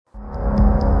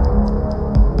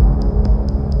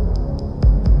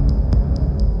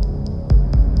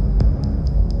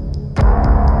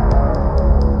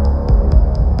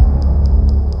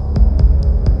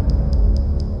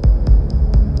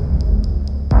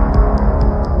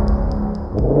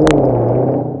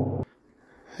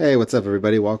Hey, what's up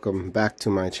everybody? Welcome back to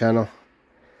my channel.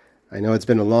 I know it's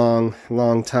been a long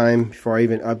time before I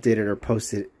even updated or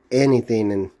posted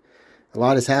anything, and a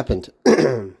lot has happened.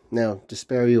 Now, to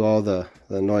spare you all the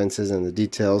annoyances and the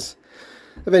details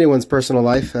of anyone's personal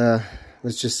life,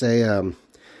 let's just say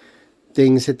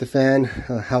things hit the fan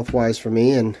health-wise for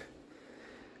me, and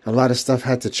a lot of stuff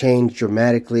had to change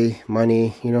dramatically.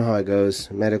 Money, you know how it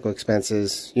goes, medical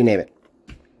expenses, you name it.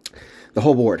 The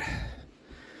whole board.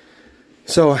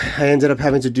 So I ended up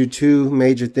having to do two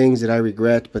major things that I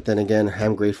regret, but then again,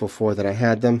 I'm grateful for that I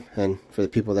had them, and for the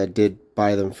people that did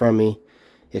buy them from me,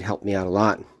 it helped me out a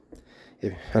lot.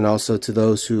 And also to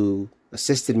those who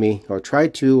assisted me or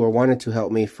tried to or wanted to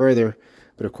help me further,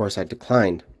 but of course I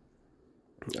declined.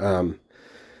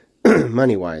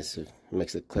 Money-wise, it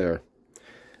makes it clearer.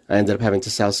 I ended up having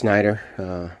to sell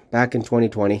Snyder back in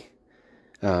 2020,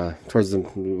 towards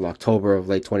the October of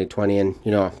late 2020, and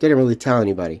didn't really tell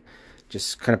anybody.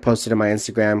 Just kind of posted on my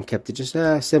Instagram, kept it just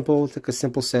simple, like a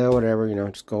simple sale, whatever,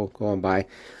 just go and buy.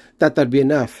 Thought that'd be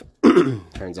enough.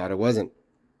 Turns out it wasn't.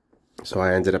 So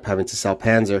I ended up having to sell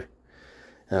Panzer.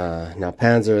 Now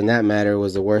Panzer in that matter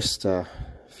was the worst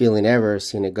feeling ever,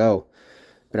 seeing it go.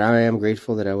 But I am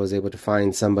grateful that I was able to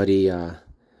find somebody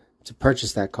to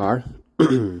purchase that car.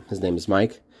 His name is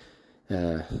Mike.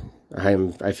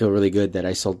 I feel really good that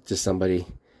I sold to somebody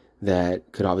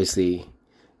that could obviously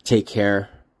take care,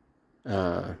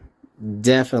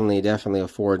 definitely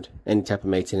afford any type of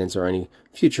maintenance or any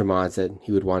future mods that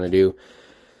he would want to do.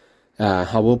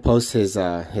 I will post his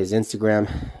Instagram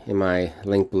in my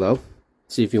link below.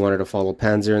 See if you wanted to follow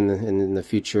Panzer in the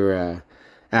future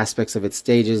aspects of its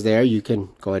stages there, you can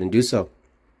go ahead and do so.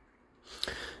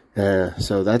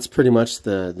 So that's pretty much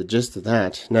the gist of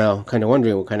that. Now, kind of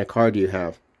wondering, what kind of car do you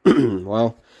have?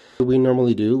 Well, we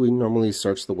normally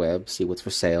search the web, see what's for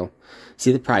sale,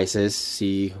 see the prices,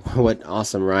 see what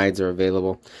awesome rides are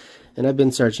available. And I've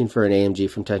been searching for an AMG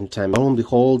from time to time. Lo and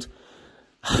behold,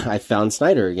 I found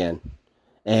Snyder again.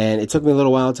 And it took me a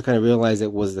little while to kind of realize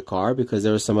it was the car, because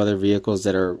there were some other vehicles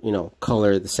that are,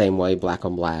 colored the same way, black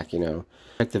on black,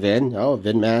 Checked the VIN,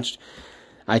 VIN matched.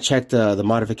 I checked the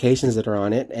modifications that are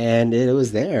on it, and it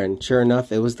was there, and sure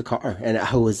enough, it was the car. And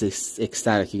I was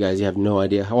ecstatic, you guys. You have no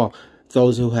idea how well.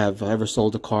 Those who have ever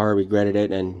sold a car, regretted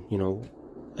it, and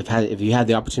if you had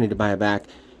the opportunity to buy it back,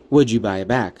 would you buy it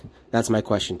back? That's my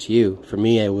question to you. For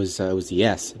me, it was a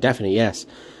yes, definitely yes.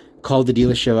 Called the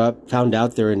dealership up, found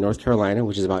out they're in North Carolina,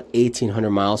 which is about 1,800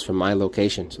 miles from my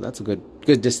location, so that's a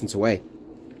good distance away.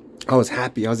 I was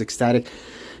happy, I was ecstatic.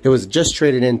 It was just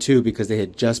traded in too, because they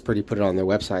had just put it on their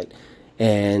website,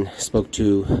 and spoke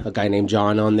to a guy named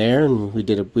John on there, and we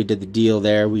did the deal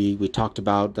there. We talked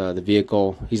about the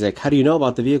vehicle. He's like, "How do you know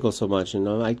about the vehicle so much?" And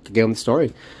I gave him the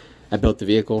story. I built the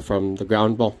vehicle from the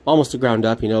ground, well, almost the ground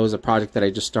up. It was a project that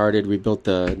I just started. We built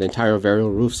the entire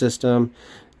variable roof system,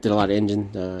 did a lot of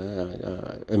engine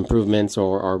improvements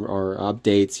or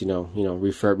updates.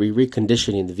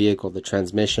 Reconditioning the vehicle, the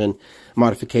transmission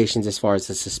modifications as far as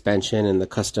the suspension, and the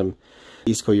custom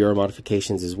Eco Euro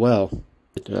modifications as well.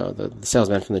 The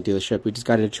salesman from the dealership, we just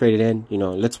got to trade it in.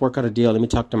 Let's work out a deal. Let me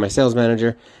talk to my sales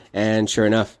manager. And sure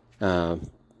enough,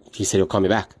 he said he'll call me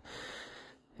back.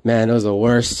 Man, it was the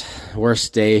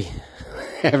worst day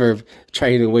ever,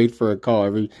 trying to wait for a call.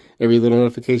 Every little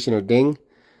notification or ding,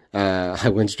 I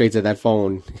went straight to that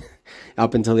phone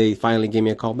up until they finally gave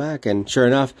me a call back. And sure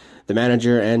enough, the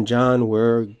manager and John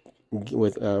were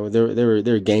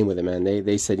they're game with it, man.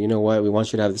 They said, "You know what, we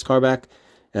want you to have this car back.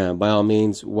 By all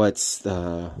means, what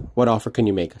offer can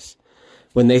you make us?"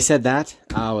 When they said that,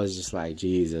 I was just like,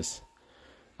 Jesus.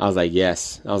 I was like,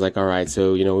 yes. I was like, all right.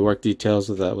 So, we worked details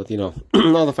with all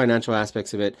the financial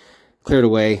aspects of it, cleared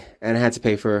away, and I had to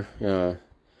pay for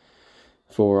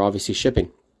obviously shipping.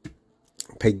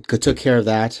 Took care of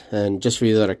that. And just for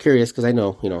you that are curious, because I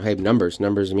know, hey, numbers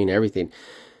mean everything.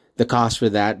 The cost for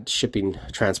that shipping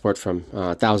transport from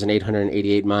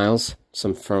 1,888 miles,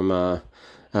 from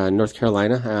North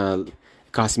Carolina,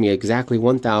 cost me exactly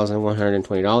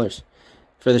 $1,120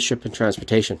 for the ship and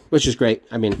transportation, which is great.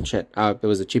 I mean, shit, it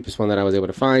was the cheapest one that I was able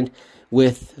to find,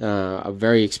 with a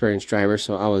very experienced driver,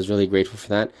 so I was really grateful for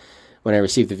that. When I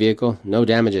received the vehicle, no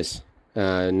damages,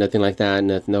 nothing like that,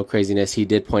 no craziness. He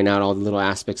did point out all the little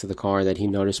aspects of the car that he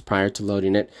noticed prior to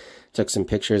loading it. Took some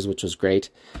pictures, which was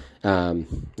great.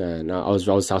 And I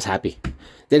was happy.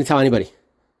 Didn't tell anybody.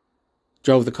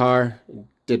 Drove the car,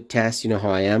 did tests, how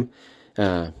I am.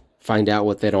 Find out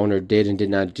what that owner did and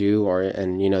did not do,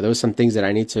 and there was some things that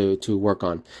I need to work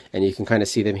on, and you can kind of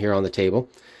see them here on the table.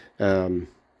 I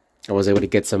was able to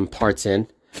get some parts in,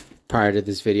 prior to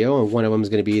this video, and one of them is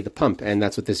going to be the pump, and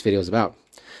that's what this video is about.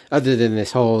 Other than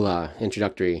this whole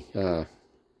introductory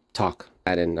talk,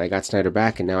 and I got Snyder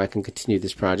back, and now I can continue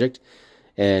this project,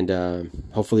 and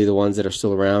hopefully the ones that are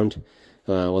still around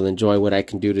will enjoy what I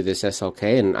can do to this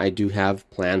SLK, and I do have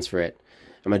plans for it.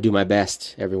 I'm going to do my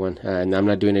best, everyone, and I'm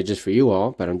not doing it just for you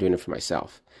all, but I'm doing it for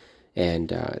myself, and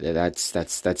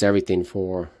that's everything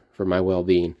for my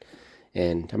well-being.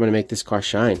 And I'm going to make this car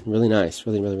shine really nice,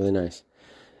 really nice.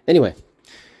 Anyway,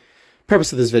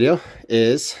 purpose of this video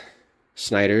is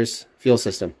Snyder's fuel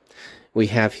system. We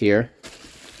have here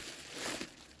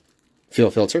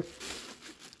fuel filter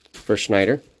for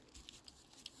Snyder,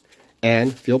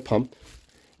 and fuel pump,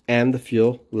 and the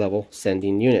fuel level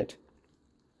sending unit.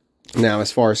 Now,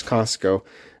 as far as costs go,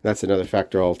 that's another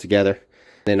factor altogether.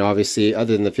 And obviously,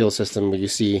 other than the fuel system, you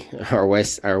see our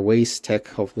waste tech.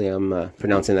 Hopefully, I'm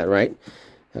pronouncing that right.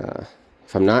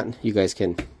 If I'm not, you guys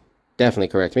can definitely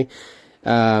correct me.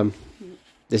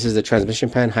 This is the transmission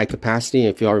pan, high capacity.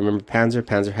 If you all remember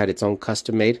Panzer had its own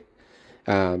custom made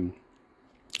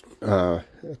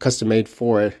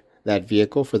for that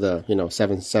vehicle, for the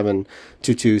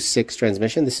 77226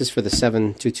 transmission. This is for the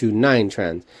 7229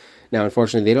 trans. Now,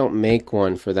 unfortunately, they don't make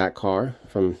one for that car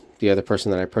from the other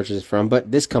person that I purchased it from,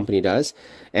 but this company does,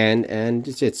 and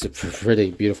it's a pretty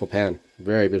beautiful pan,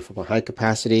 very beautiful pan. High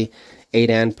capacity,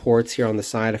 8 AND ports here on the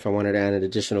side if I wanted to add an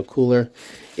additional cooler,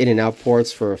 in and out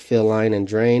ports for a fill line and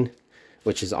drain,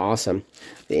 which is awesome.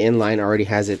 The inline already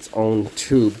has its own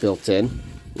tube built in.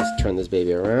 Let's turn this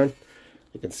baby around.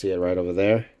 You can see it right over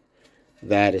there.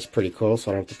 That is pretty cool, so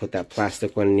I don't have to put that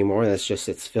plastic one anymore. That's just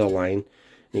its fill line.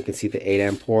 You can see the 8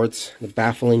 amp ports, the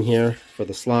baffling here for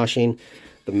the sloshing.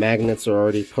 The magnets are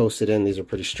already posted in. These are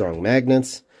pretty strong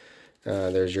magnets.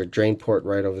 There's your drain port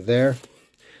right over there.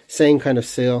 Same kind of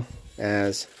seal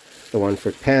as the one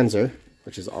for Panzer,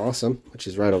 which is awesome, which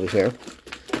is right over here.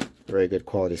 Very good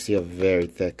quality seal, very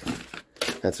thick.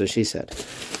 That's what she said.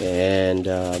 And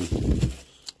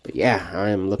but yeah, I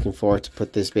am looking forward to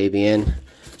put this baby in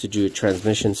to do a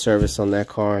transmission service on that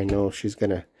car. I know she's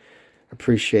gonna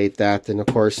appreciate that. And of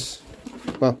course,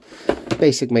 well,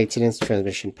 basic maintenance,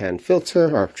 transmission pan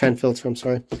filter, or tran filter, I'm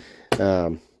sorry.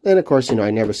 And of course,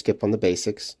 I never skip on the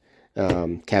basics.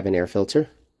 Cabin air filter,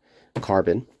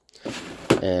 carbon,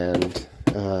 and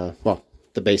well,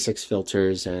 the basics,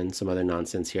 filters, and some other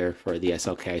nonsense here for the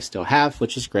SLK I still have,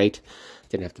 which is great.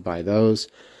 Didn't have to buy those.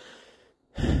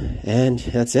 And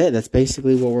that's it. That's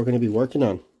basically what we're going to be working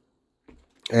on.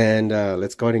 And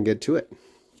let's go ahead and get to it.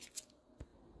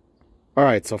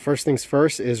 Alright, so first things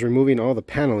first is removing all the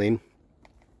paneling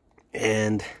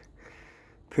and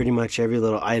pretty much every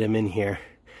little item in here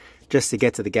just to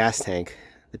get to the gas tank.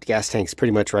 The gas tank's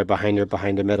pretty much right behind her,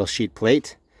 behind a metal sheet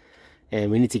plate.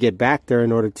 And we need to get back there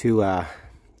in order to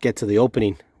get to the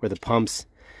opening where the pumps,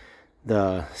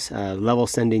 the level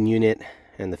sending unit,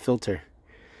 and the filter.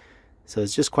 So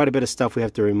it's just quite a bit of stuff we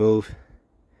have to remove.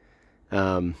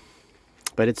 But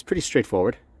it's pretty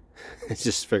straightforward. It's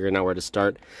just figuring out where to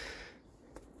start.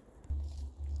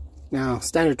 Now,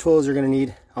 standard tools you're going to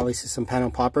need, obviously some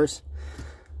panel poppers,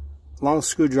 long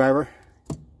screwdriver.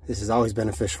 This is always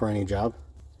beneficial for any job.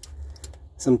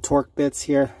 Some torque bits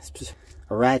here,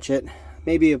 a ratchet,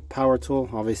 maybe a power tool.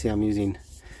 Obviously I'm using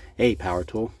a power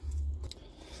tool.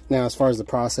 Now, as far as the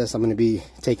process, I'm going to be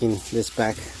taking this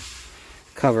back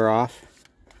cover off,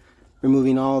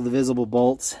 removing all the visible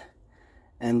bolts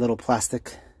and little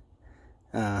plastic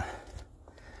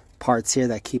parts here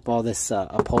that keep all this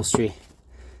upholstery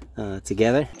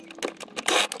together.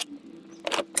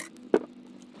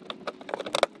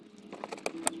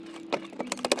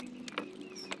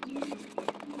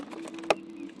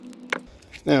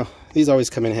 Now, these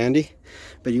always come in handy,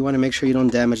 but you want to make sure you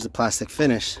don't damage the plastic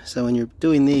finish. So when you're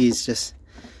doing these, just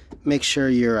make sure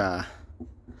you're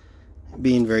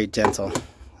being very gentle.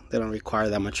 They don't require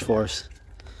that much force.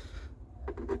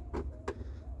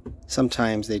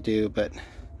 Sometimes they do, but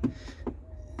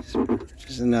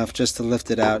just enough just to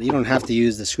lift it out. You don't have to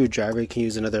use the screwdriver. You can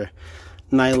use another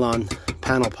nylon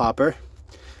panel popper.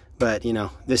 But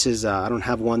this is I don't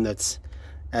have one that's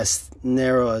as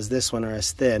narrow as this one or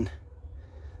as thin.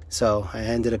 So I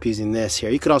ended up using this here.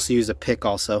 You could also use a pick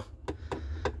also.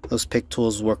 Those pick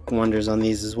tools work wonders on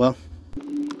these as well.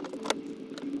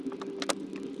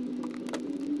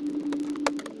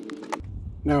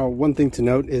 Now, one thing to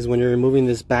note is when you're removing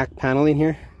this back paneling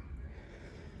here,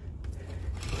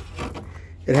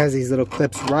 it has these little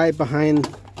clips right behind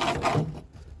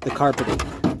the carpeting,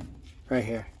 right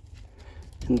here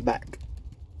in the back.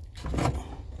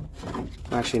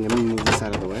 Actually, let me move this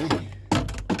out of the way.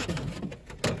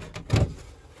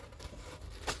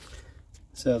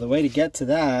 So the way to get to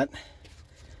that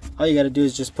all you got to do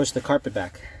is just push the carpet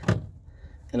back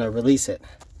and I'll release it.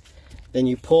 Then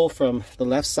you pull from the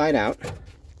left side out,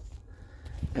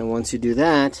 and once you do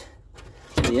that,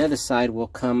 the other side will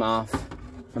come off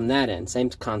from that end. Same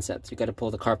concept. You got to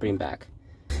pull the carpeting back.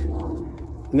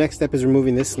 The next step is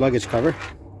removing this luggage cover,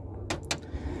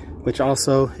 which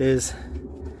also is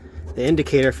the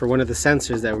indicator for one of the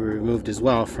sensors that we removed as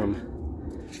well from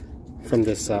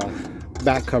this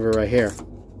back cover right here.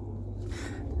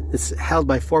 It's held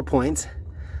by 4 points,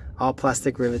 all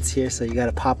plastic rivets here, so you got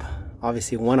to pop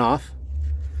obviously one off.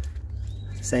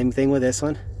 Same thing with this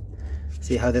one.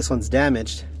 See how this one's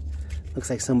damaged? Looks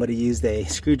like somebody used a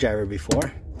screwdriver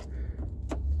before.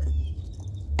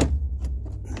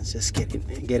 It's just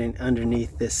getting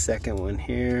underneath this second one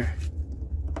here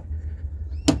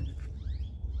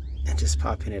and just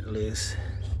popping it loose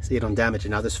so you don't damage it.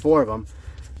 Now there's 4 of them.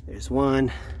 There's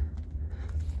one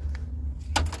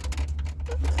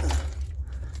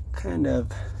kind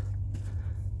of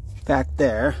back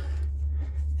there,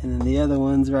 and then the other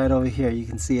one's right over here. You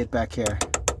can see it back here.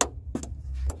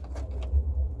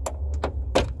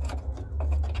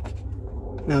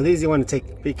 Now these you want to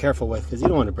be careful with, because you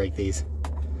don't want to break these.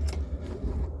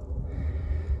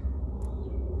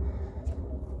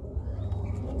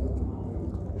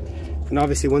 And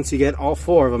obviously once you get all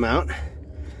 4 of them out,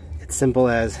 it's simple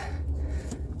as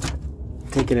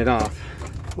taking it off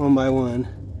one by one.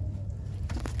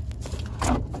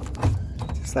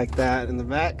 Just like that in the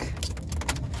back.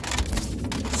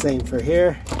 Same for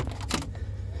here.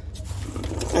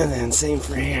 And then same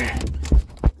for here.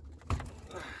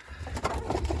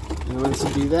 And once you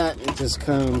do that, it just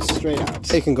comes straight out.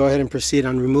 So you can go ahead and proceed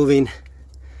on removing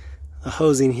the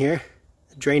hosing here,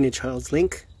 the drainage hose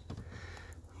link,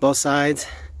 both sides,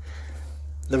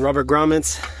 the rubber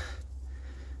grommets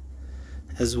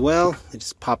as well. They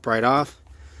just pop right off.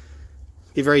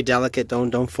 Be very delicate.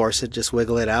 Don't force it. Just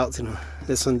wiggle it out. You know,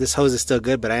 this hose is still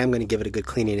good, but I am going to give it a good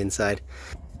cleaning inside.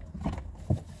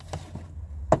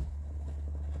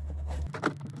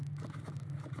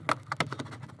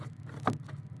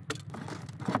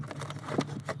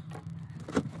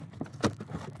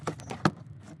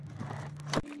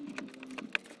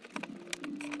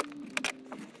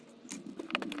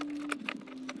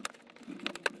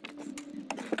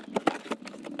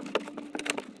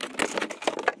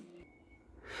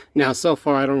 Now so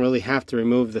far I don't really have to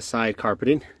remove the side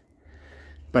carpeting,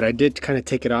 but I did kind of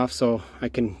take it off so I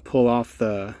can pull off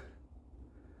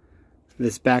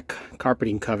this back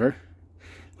carpeting cover,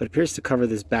 what appears to cover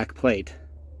this back plate.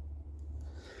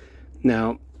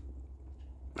 Now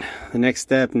the next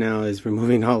step now is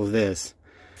removing all of this.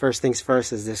 First things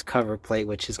first is this cover plate,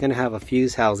 which is going to have a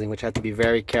fuse housing, which I have to be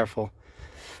very careful.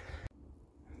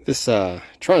 This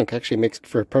trunk actually makes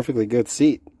for a perfectly good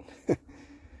seat.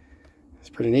 It's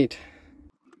pretty neat.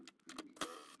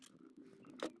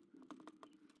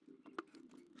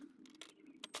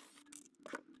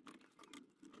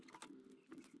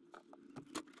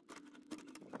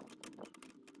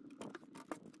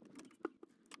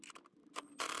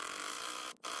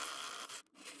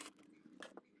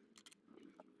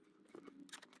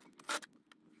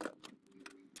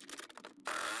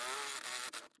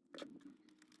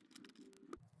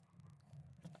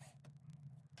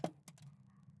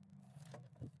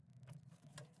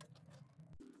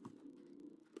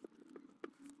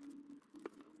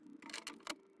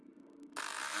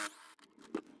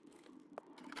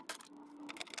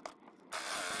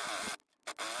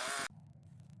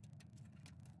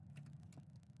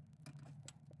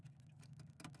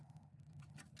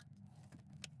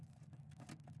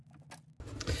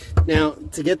 Now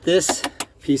to get this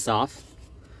piece off,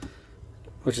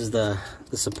 which is the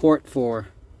support for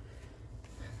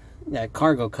that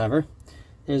cargo cover,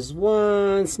 there's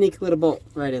one sneaky little bolt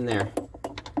right in there.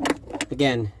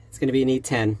 Again, it's going to be an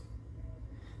E10.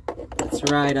 It's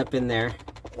right up in there.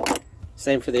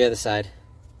 Same for the other side.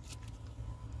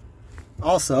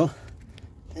 Also,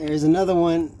 there's another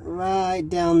one right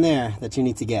down there that you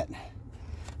need to get.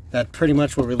 That pretty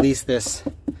much will release this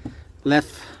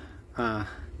left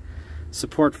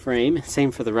support frame.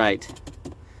 Same for the right.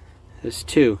 There's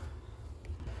 2.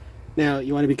 Now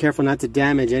you want to be careful not to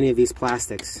damage any of these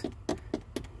plastics.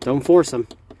 Don't force them,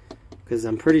 because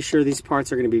I'm pretty sure these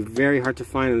parts are going to be very hard to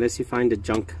find unless you find a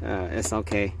junk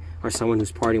SLK or someone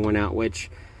who's parting one out, which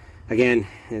again,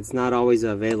 it's not always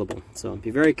available. So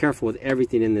be very careful with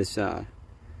everything in this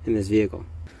vehicle.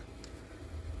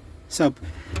 So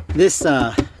this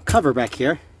cover back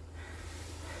here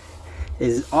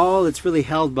is all it's really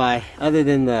held by, other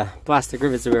than the plastic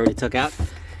rivets that we already took out,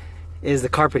 is the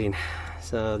carpeting.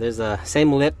 So there's a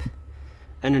same lip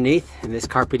underneath, and this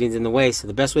carpeting's in the way. So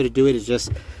the best way to do it is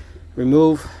just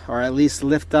remove or at least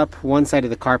lift up one side of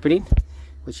the carpeting,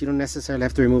 which you don't necessarily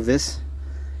have to remove this.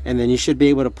 And then you should be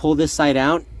able to pull this side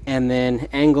out and then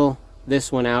angle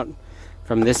this one out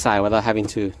from this side without having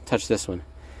to touch this one.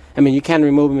 I mean, you can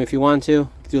remove them if you want to,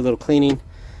 do a little cleaning.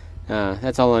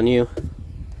 That's all on you.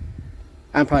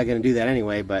 I'm probably going to do that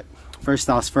anyway, but first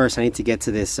thoughts first, I need to get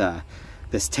to this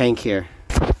this tank here.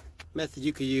 Method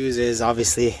you could use is,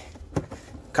 obviously,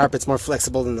 carpet's more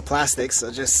flexible than the plastic,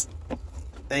 so just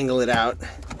angle it out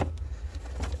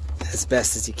as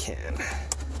best as you can.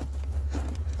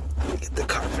 Get the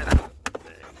carpet out.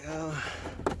 There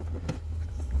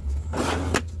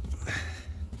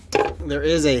you go. There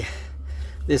is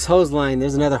this hose line,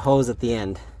 there's another hose at the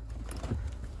end.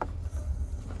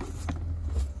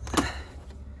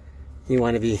 You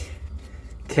want to be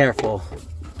careful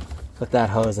with that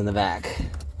hose in the back.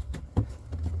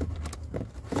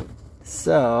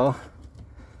 So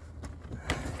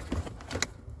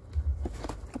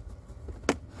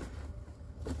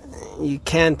you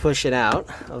can push it out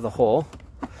of the hole.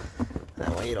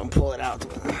 That way you don't pull it out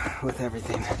with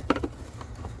everything.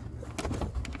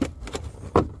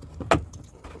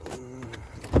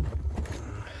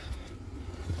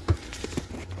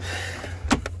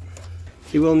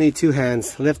 You will need two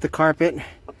hands. Lift the carpet,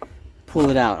 pull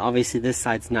it out. Obviously this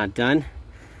side's not done.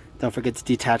 Don't forget to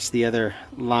detach the other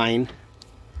line,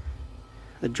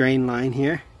 the drain line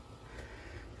here.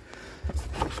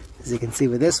 As you can see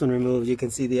with this one removed, you can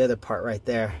see the other part right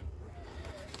there.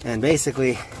 And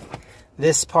basically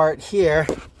this part here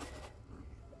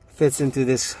fits into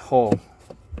this hole,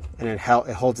 and it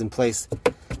holds in place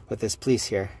with this piece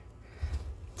here.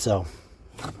 So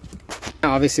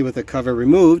obviously with the cover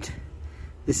removed,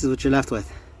 this is what you're left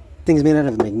with. Thing's made out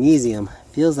of magnesium.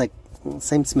 Feels like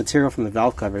same material from the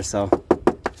valve cover, so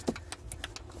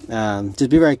just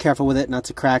be very careful with it, not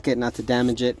to crack it, not to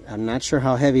damage it. I'm not sure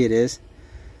how heavy it is.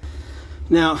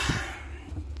 Now,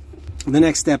 the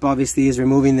next step obviously is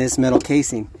removing this metal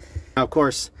casing. Now, of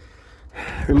course,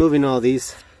 removing all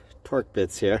these torque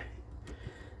bits here.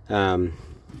 They're going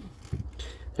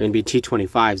to be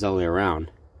T25s all the way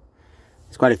around.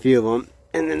 There's quite a few of them.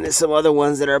 And then there's some other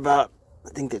ones that are about, I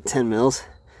think they're 10 mils.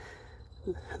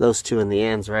 Those two in the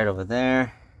ends right over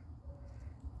there.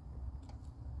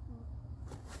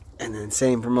 And then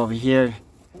same from over here.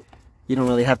 You don't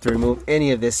really have to remove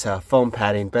any of this foam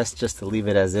padding. Best just to leave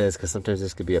it as is, because sometimes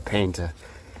this could be a pain to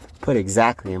put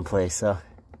exactly in place. So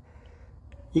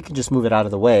you can just move it out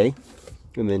of the way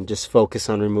and then just focus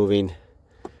on removing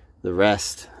the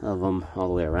rest of them all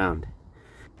the way around.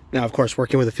 Now, of course,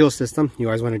 working with a fuel system, you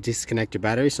always want to disconnect your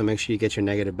battery, so make sure you get your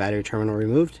negative battery terminal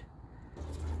removed.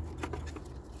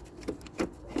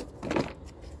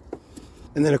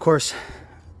 And then, of course,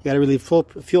 you got to relieve full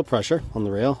fuel pressure on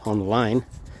the rail, on the line.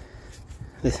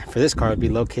 For this car, it would be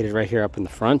located right here up in the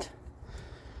front.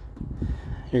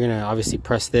 You're going to obviously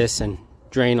press this and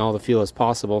drain all the fuel as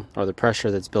possible, or the pressure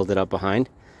that's built up behind.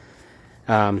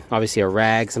 Obviously a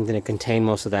rag, something to contain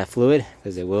most of that fluid,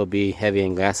 because it will be heavy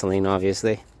in gasoline,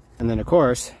 obviously. And then, of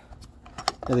course,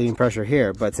 relieving pressure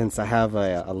here, but since I have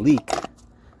a leak,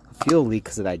 a fuel leak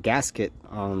because of that gasket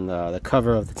on the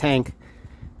cover of the tank,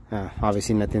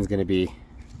 obviously nothing's going to be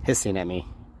hissing at me.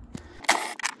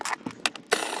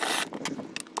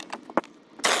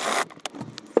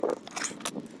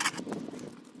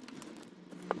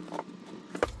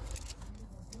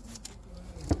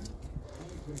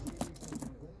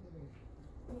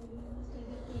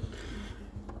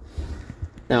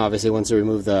 Now, obviously, once you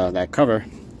remove that cover,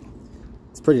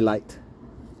 it's pretty light.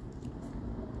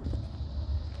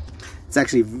 It's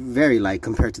actually very light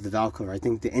compared to the valve cover. I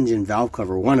think the engine valve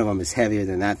cover, one of them, is heavier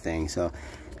than that thing. So,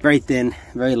 very thin,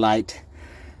 very light.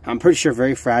 I'm pretty sure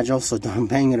very fragile, so don't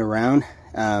bang it around.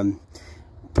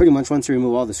 Pretty much once you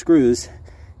remove all the screws,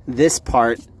 this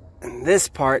part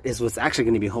is what's actually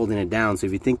going to be holding it down. So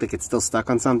if you think like it's still stuck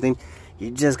on something,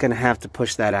 you're just going to have to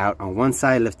push that out on one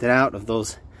side, lift it out of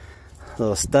those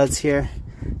little studs here.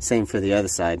 Same for the other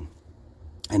side.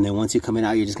 And then once you come it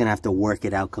out, you're just gonna have to work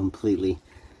it out completely,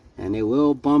 and it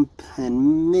will bump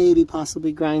and maybe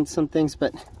possibly grind some things,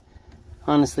 but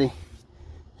honestly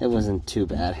it wasn't too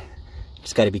bad.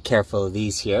 Just got to be careful of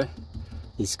these here,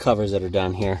 these covers that are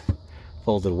down here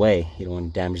folded away. You don't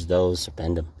want to damage those or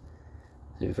bend them.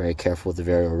 Be very careful with the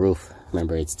variable roof.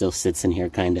 Remember, it still sits in here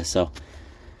kind of. So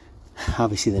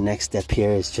obviously the next step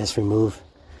here is just remove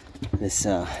this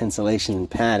insulation and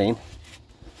padding.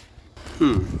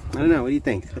 I don't know, what do you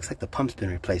think? It looks like the pump's been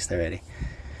replaced already.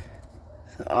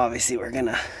 So obviously we're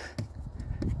gonna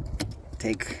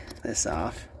take this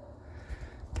off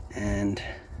and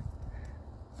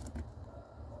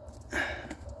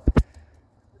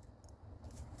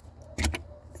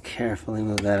carefully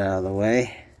move that out of the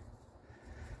way.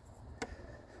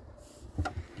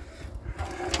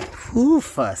 Whew,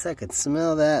 fuss, I could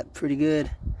smell that pretty good.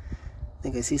 I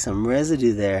think I see some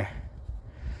residue there.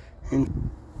 And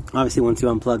obviously once you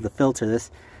unplug the filter, this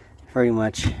pretty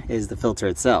much is the filter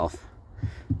itself.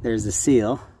 There's the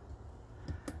seal.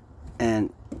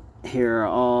 And here are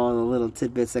all the little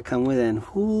tidbits that come with it. And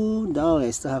whoo, dog,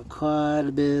 I still have quite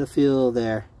a bit of fuel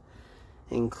there,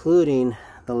 including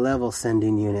the level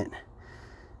sending unit,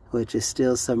 which is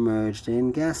still submerged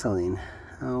in gasoline.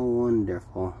 How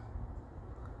wonderful.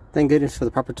 Thank goodness for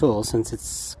the proper tools, since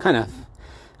it's kind of,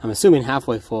 I'm assuming,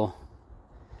 halfway full.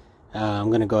 I'm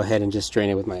going to go ahead and just drain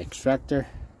it with my extractor.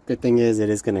 Good thing is it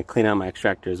is going to clean out my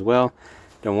extractor as well.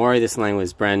 Don't worry, this line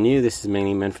was brand new. This is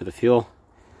mainly meant for the fuel,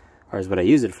 or is what I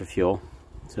use it for fuel.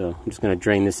 So I'm just going to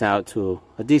drain this out to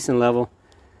a decent level,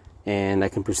 and I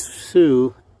can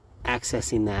pursue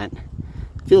accessing that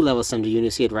fuel level sender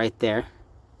unit. See it right there,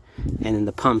 and then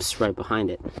the pumps right behind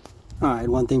it. Alright,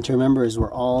 one thing to remember is where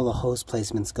all the hose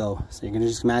placements go. So you're going to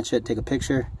just match it, take a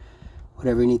picture,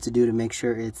 whatever you need to do to make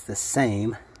sure it's the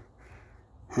same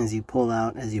as you pull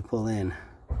out as you pull in.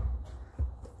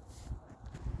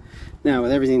 Now,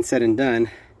 with everything said and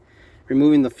done,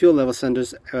 removing the fuel level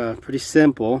senders pretty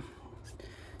simple.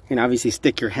 You can obviously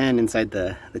stick your hand inside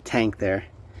the tank there.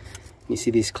 You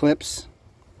see these clips?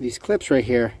 These clips right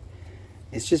here,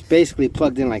 it's just basically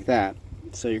plugged in like that.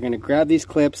 So you're going to grab these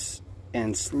clips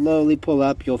and slowly pull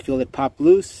up. You'll feel it pop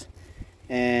loose,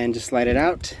 and just slide it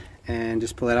out and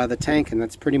just pull it out of the tank, and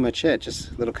that's pretty much it.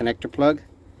 Just a little connector plug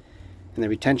and the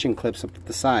retention clips up at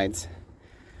the sides.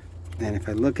 And if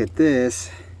I look at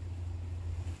this,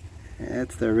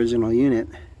 that's the original unit.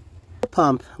 The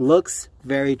pump looks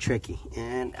very tricky,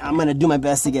 and I'm gonna do my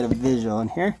best to get a visual in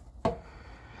here.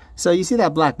 So you see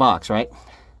that black box, right?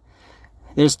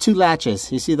 There's two latches.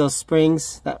 You see those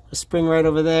springs? That spring right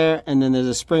over there, and then there's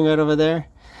a spring right over there.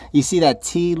 You see that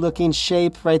T-looking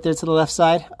shape right there to the left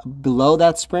side? Below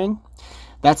that spring?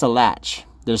 That's a latch.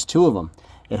 There's two of them.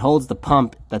 It holds the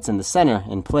pump that's in the center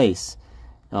in place.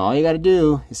 Now all you gotta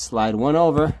do is slide one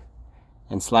over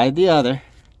and slide the other,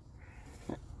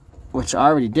 which I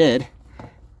already did.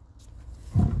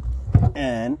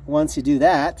 And once you do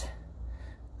that,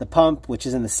 the pump, which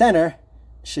is in the center,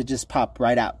 should just pop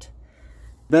right out.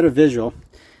 Better visual,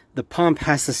 the pump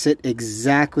has to sit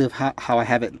exactly how I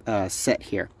have it set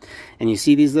here. And you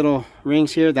see these little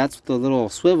rings here? That's the little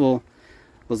swivel,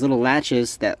 those little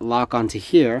latches that lock onto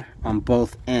here on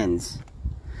both ends.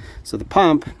 So the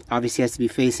pump obviously has to be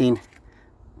facing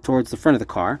towards the front of the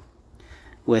car,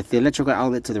 with the electrical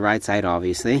outlet to the right side,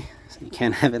 obviously. So you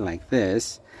can't have it like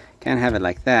this, can't have it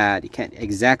like that. You can't,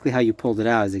 exactly how you pulled it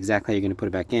out is exactly how you're going to put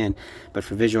it back in. But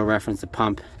for visual reference, the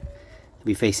pump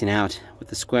be facing out with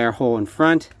the square hole in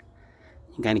front.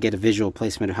 You kind of get a visual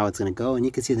placement of how it's going to go, and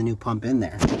you can see the new pump in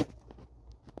there.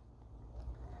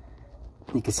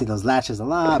 You can see those latches a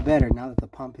lot better now that the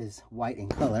pump is white in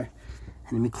color.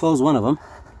 And let me close one of them.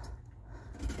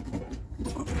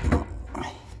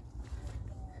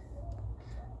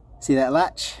 See that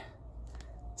latch?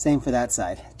 Same for that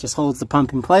side. It just holds the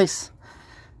pump in place.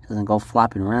 Doesn't go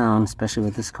flopping around, especially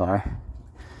with this car.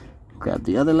 Grab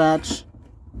the other latch,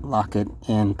 lock it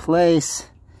in place,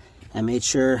 and make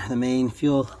sure the main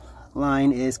fuel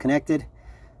line is connected.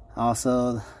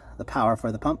 Also the power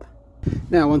for the pump.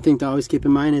 Now, one thing to always keep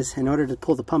in mind is, in order to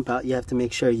pull the pump out, you have to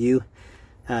make sure you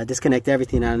disconnect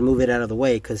everything and move it out of the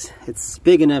way, because it's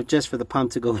big enough just for the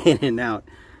pump to go in and out.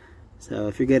 So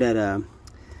if you're good at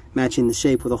matching the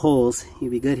shape with the holes,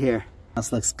 you'll be good here.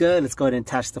 This looks good. Let's go ahead and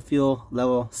attach the fuel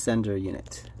level sender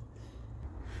unit.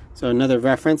 So another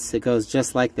reference, it goes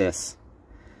just like this,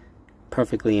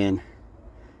 perfectly in.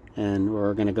 And what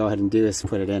we're going to go ahead and do is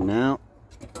put it in now.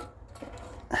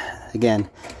 Again,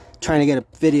 trying to get a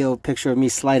video picture of me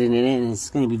sliding it in is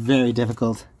going to be very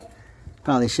difficult.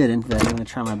 Probably shouldn't, but I'm going to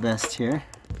try my best here.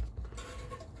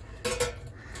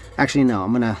 Actually, no,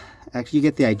 you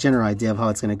get the general idea of how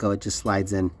it's going to go. It just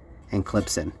slides in and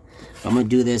clips in. I'm going to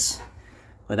do this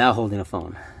without holding a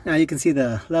phone. Now you can see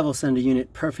the level sender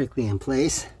unit perfectly in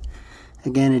place.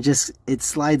 Again, it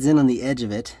slides in on the edge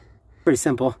of it. Pretty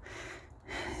simple.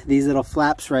 These little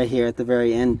flaps right here at the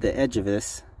very end, the edge of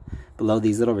this, below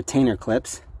these little retainer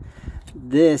clips,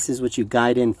 this is what you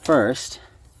guide in first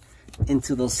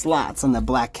into those slots on the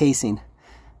black casing.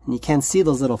 And you can't see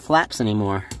those little flaps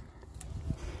anymore.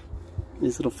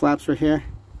 These little flaps right here,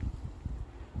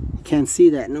 you can't see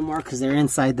that no more because they're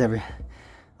inside the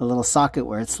little socket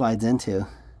where it slides into.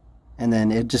 And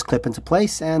then it just clip into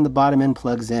place and the bottom end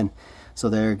plugs in. So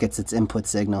there it gets its input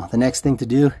signal. The next thing to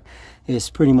do is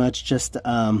pretty much just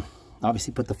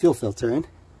obviously put the fuel filter in.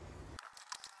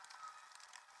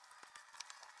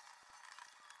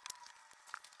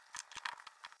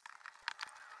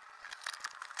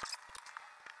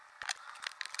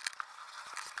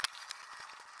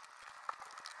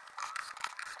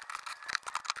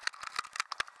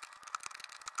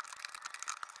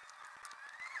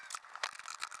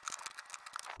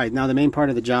 Alright, now the main part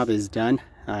of the job is done.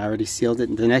 I already sealed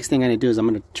it. The next thing I need to do is I'm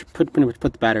going to put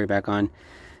the battery back on,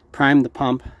 prime the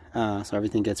pump so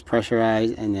everything gets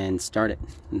pressurized, and then start it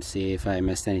and see if I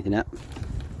messed anything up.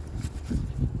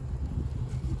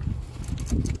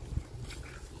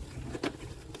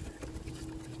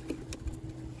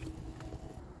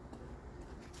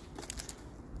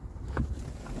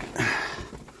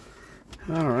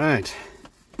 All right,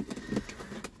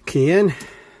 key in,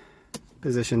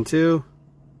 position 2.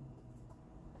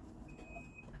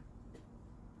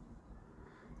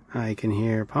 I can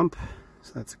hear pump,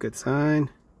 so that's a good sign.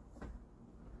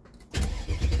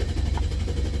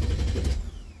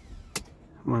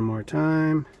 One more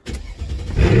time.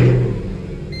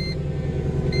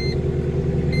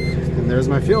 And there's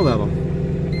my fuel level.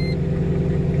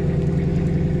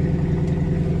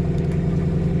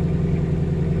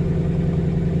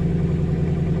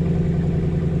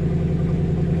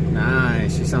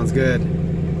 Nice, she sounds good.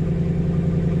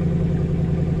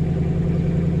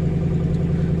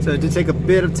 So it did take a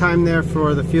bit of time there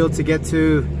for the fuel to get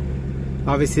to,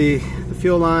 obviously, the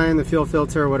fuel line, the fuel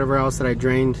filter, whatever else that I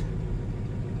drained.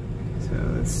 So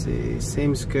let's see,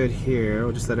 seems good here.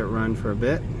 We'll just let it run for a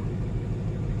bit.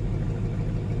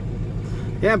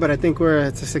 Yeah, but I think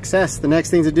it's a success. The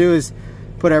next thing to do is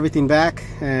put everything back,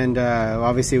 and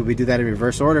obviously we do that in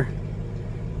reverse order.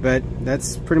 But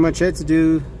that's pretty much it to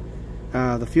do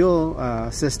the fuel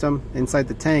system inside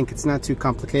the tank. It's not too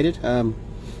complicated.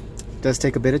 Does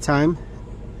take a bit of time.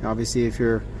 Obviously, if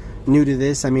you're new to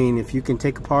this, I mean, if you can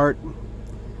take apart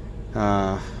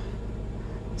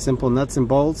simple nuts and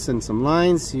bolts and some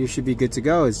lines, you should be good to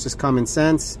go. It's just common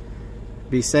sense.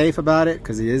 Be safe about it,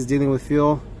 because it is dealing with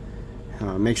fuel.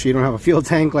 Make sure you don't have a fuel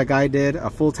tank like I did. A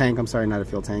full tank, I'm sorry, not a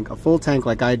fuel tank. A full tank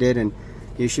like I did, and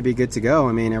you should be good to go.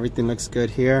 I mean, everything looks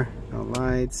good here. No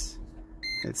lights.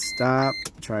 Hit stop.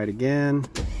 Try it again.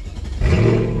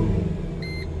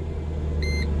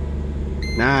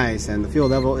 Nice, and the fuel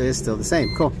level is still the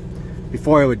same. Cool.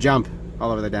 Before it would jump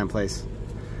all over the damn place.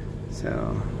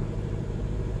 So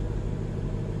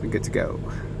we're good to go.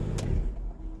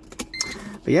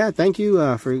 But yeah, thank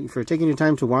you for taking your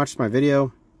time to watch my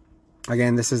video.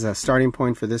 Again, this is a starting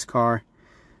point for this car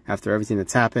after everything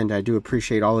that's happened. I do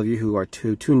appreciate all of you who are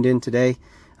tuned in today.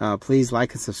 Please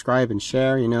like and subscribe and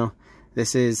share. You know,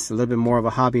 this is a little bit more of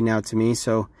a hobby now to me,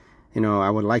 so you know, I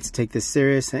would like to take this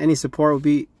serious. Any support would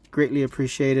be greatly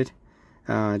appreciated,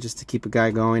 just to keep a guy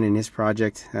going in his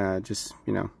project, just,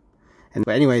 you know. But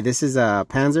anyway, this is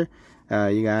Panzer.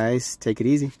 You guys take it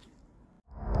easy.